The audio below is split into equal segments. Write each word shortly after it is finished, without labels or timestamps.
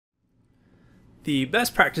The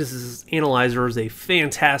Best Practices Analyzer is a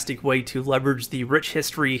fantastic way to leverage the rich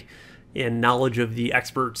history and knowledge of the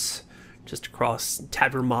experts just across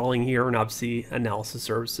tabular modeling here and obviously analysis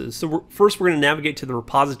services. So first we're going to navigate to the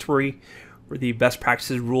repository where the best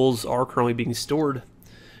practices rules are currently being stored.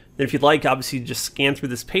 Then if you'd like, obviously just scan through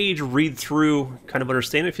this page, read through, kind of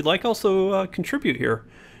understand it. If you'd like, also contribute here.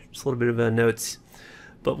 Just a little bit of notes.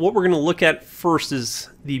 But what we're going to look at first is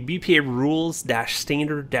the Bpa Rules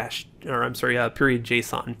standard period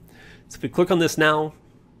JSON. So if we click on this now,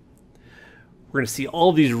 we're going to see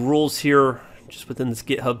all of these rules here just within this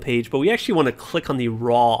GitHub page, but we actually want to click on the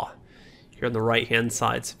raw here on the right hand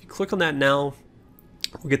side. So if you click on that now,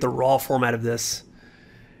 we'll get the raw format of this.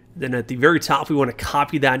 Then at the very top, we want to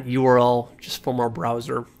copy that URL just from our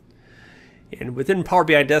browser. And within Power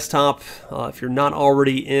BI Desktop, if you're not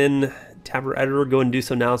already in Tabular Editor, go and do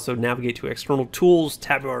so now. So navigate to External Tools,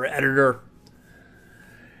 Tabular Editor.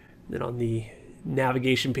 Then on the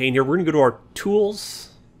navigation pane here, we're going to go to our Tools.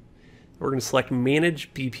 We're going to select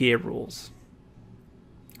Manage Bpa Rules.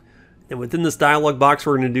 And within this dialog box,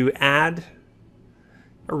 we're going to do Add.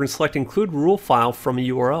 We're going to select Include Rule File from a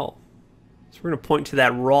URL. So we're going to point to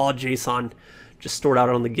that raw JSON just stored out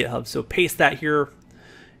on the GitHub. So paste that here,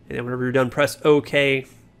 and then whenever you're done, press OK.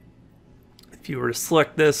 If you were to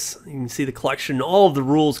select this, you can see the collection, all of the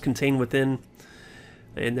rules contained within.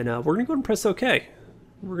 And then we're going to go ahead and press OK.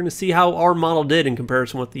 We're going to see how our model did in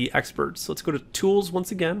comparison with the experts. So let's go to Tools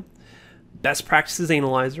once again, Best Practices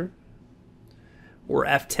Analyzer, or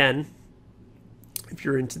F10. If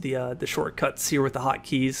you're into the shortcuts here with the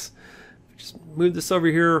hotkeys, just move this over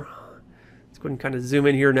here. Let's go ahead and kind of zoom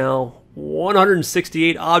in here now.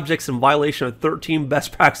 168 objects in violation of 13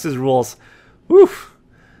 best practices rules. Woof!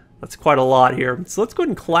 That's quite a lot here. So let's go ahead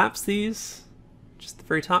and collapse these. Just the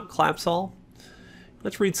very top, collapse all.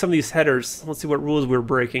 Let's read some of these headers. Let's see what rules we're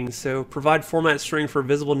breaking. So provide format string for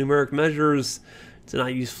visible numeric measures. Do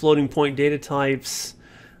not use floating point data types.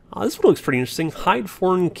 This one looks pretty interesting. Hide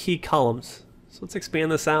foreign key columns. So let's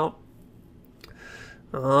expand this out.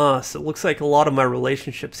 So it looks like a lot of my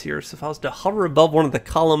relationships here. So if I was to hover above one of the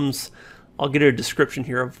columns, I'll get a description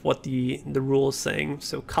here of what the rule is saying.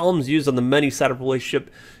 So columns used on the many side of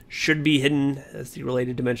relationship should be hidden, as the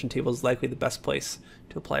related dimension table is likely the best place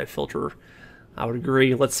to apply a filter. I would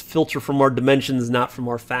agree. Let's filter from our dimensions, not from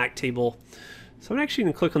our fact table. So I'm actually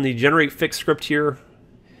going to click on the generate fixed script here.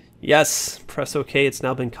 Yes, press OK. It's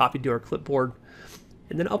now been copied to our clipboard.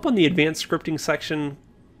 And then up on the advanced scripting section,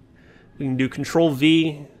 we can do Control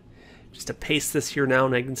V just to paste this here now,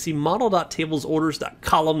 and I can see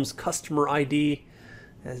model.tablesorders.columns customer ID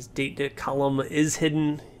as date column is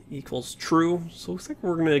hidden equals true. So it looks like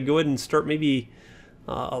we're going to go ahead and start maybe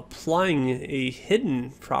applying a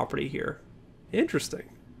hidden property here. Interesting.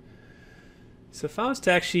 So if I was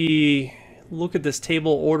to actually look at this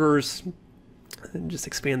table orders and just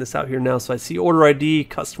expand this out here now, so I see order ID,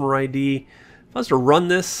 customer ID. If I was to run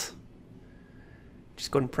this,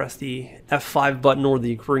 just go ahead and press the F5 button or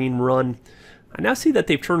the green run. I now see that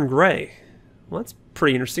they've turned gray. Well, that's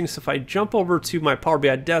pretty interesting. So if I jump over to my Power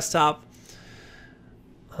BI desktop,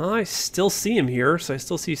 I still see them here. So I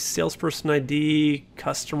still see salesperson ID,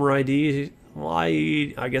 customer ID.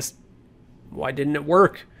 Why? I guess, why didn't it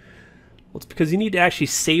work? Well, it's because you need to actually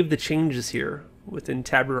save the changes here within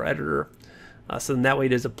Tabular Editor. So then that way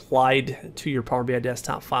it is applied to your Power BI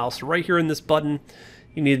desktop file. So right here in this button,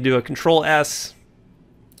 you need to do a Control S,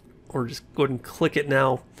 or just go ahead and click it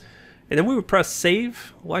now. And then we would press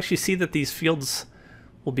save. We'll actually see that these fields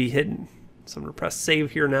will be hidden. So I'm going to press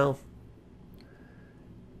save here now.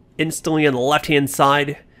 Instantly on the left hand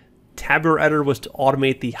side, Tabular Editor was to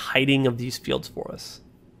automate the hiding of these fields for us.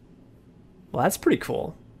 Well, that's pretty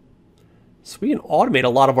cool. So we can automate a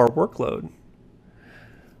lot of our workload.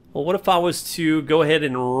 Well, what if I was to go ahead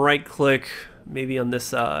and right click maybe on this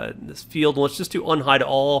this field? Let's just do unhide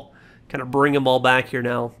all, kind of bring them all back here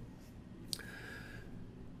now.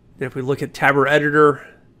 And if we look at Tabular Editor,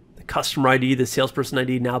 the customer ID, the salesperson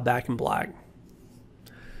ID now back in black.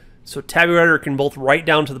 So Tabular Editor can both write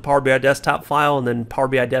down to the Power BI desktop file, and then Power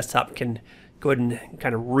BI desktop can go ahead and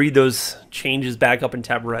kind of read those changes back up in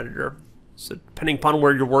Tabular Editor. So depending upon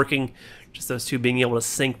where you're working, just those two being able to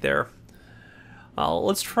sync there.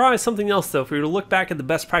 Let's try something else though. If we were to look back at the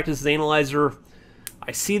Best Practices Analyzer,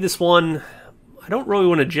 I see this one. I don't really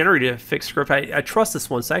want to generate a fix script. I trust this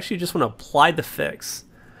one, so I actually just want to apply the fix.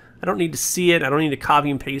 I don't need to see it. I don't need to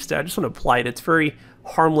copy and paste it. I just want to apply it. It's very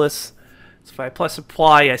harmless. So if I press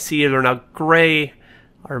apply, I see it are now gray.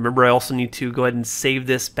 I remember I also need to go ahead and save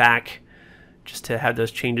this back just to have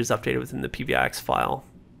those changes updated within the PBIX file.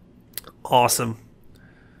 Awesome.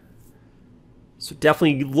 So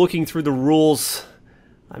definitely looking through the rules.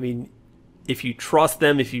 I mean, if you trust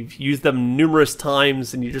them, if you've used them numerous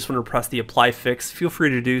times and you just want to press the apply fix, feel free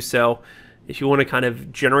to do so. If you want to kind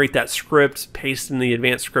of generate that script, paste in the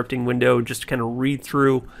advanced scripting window, just to kind of read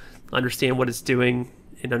through, understand what it's doing,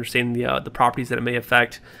 and understand the properties that it may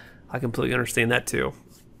affect, I completely understand that too.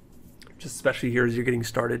 Just especially here as you're getting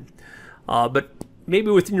started. But maybe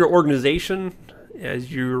within your organization,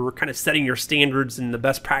 as you're kind of setting your standards and the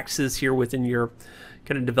best practices here within your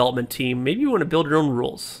kind of development team, maybe you want to build your own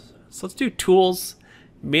rules. So let's do tools,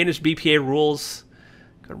 manage Bpa rules.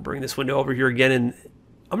 I'm going to bring this window over here again, and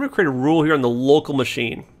I'm going to create a rule here on the local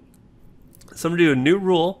machine. So I'm going to do a new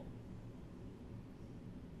rule.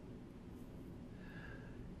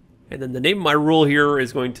 And then the name of my rule here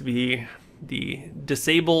is going to be the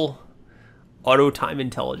disable auto time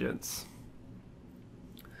intelligence.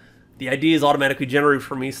 The ID is automatically generated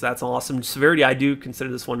for me, so that's awesome. Severity, I do consider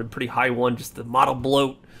this one a pretty high one, just the model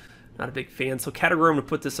bloat. Not a big fan. So category, I'm going to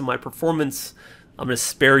put this in my performance. I'm going to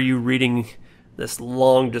spare you reading this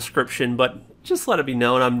long description, but just let it be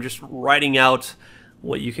known I'm just writing out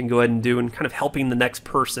what you can go ahead and do and kind of helping the next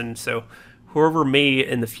person. So whoever may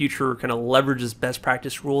in the future kind of leverage this best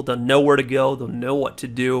practice rule, they'll know where to go, they'll know what to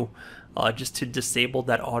do just to disable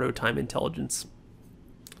that auto time intelligence.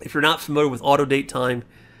 If you're not familiar with auto date time,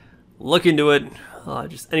 look into it.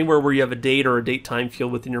 Just anywhere where you have a date or a date time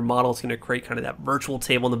field within your model, it's going to create kind of that virtual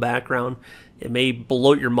table in the background. It may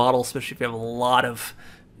bloat your model, especially if you have a lot of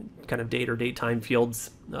kind of date or date time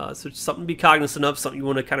fields. So it's something to be cognizant of, something you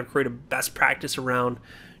want to kind of create a best practice around.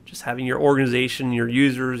 Just having your organization, your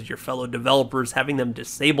users, your fellow developers, having them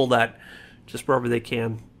disable that just wherever they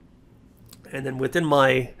can. And then within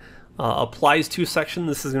my applies to section,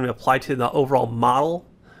 this is going to apply to the overall model.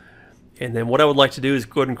 And then what I would like to do is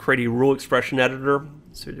go ahead and create a rule expression editor.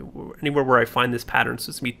 So anywhere where I find this pattern,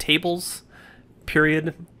 so it's going to be tables,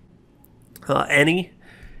 period, any,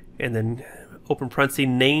 and then open parenthesis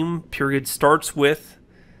name, period, starts with,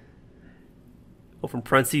 open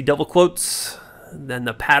parenthesis, double quotes. Then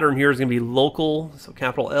the pattern here is going to be local, so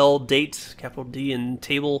capital L, date, capital D, and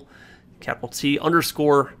table, capital T,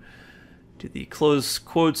 underscore, do the close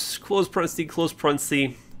quotes, close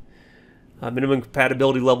parenthesis, minimum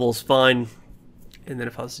compatibility level is fine. And then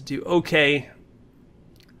if I was to do OK,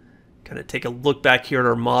 kind of take a look back here at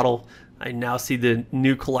our model, I now see the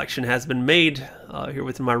new collection has been made here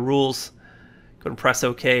within my rules. Go and press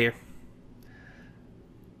OK.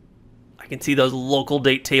 I can see those local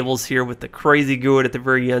date tables here with the crazy GUID at the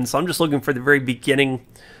very end. So I'm just looking for the very beginning,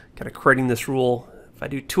 kind of creating this rule. If I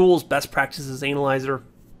do tools, best practices analyzer,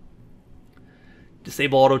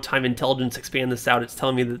 disable auto time intelligence, expand this out, it's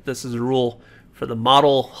telling me that this is a rule for the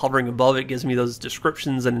model. Hovering above it gives me those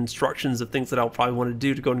descriptions and instructions of things that I'll probably want to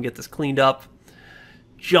do to go and get this cleaned up.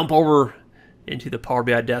 Jump over into the Power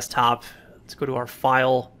BI desktop. Let's go to our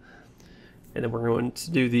file, and then we're going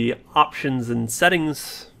to do the options and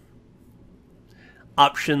settings.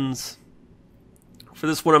 Options. For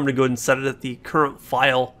this one, I'm going to go ahead and set it at the current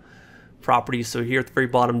file property. So here at the very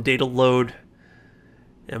bottom, data load.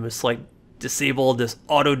 And I'm going to select disable this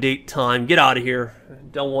auto date time. Get out of here.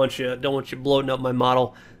 Don't want you bloating up my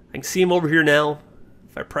model. I can see him over here now.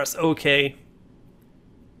 If I press OK,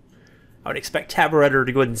 I would expect Tab Editor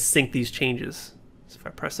to go ahead and sync these changes. So if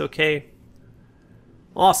I press OK,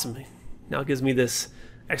 awesome. Now it gives me this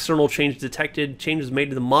external change detected, changes made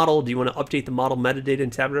to the model. Do you want to update the model metadata in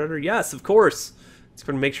Tab Editor? Yes, of course. It's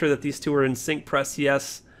going to make sure that these two are in sync. Press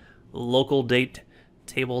yes. Local date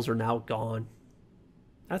tables are now gone.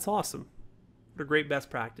 That's awesome. What a great best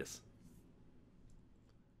practice.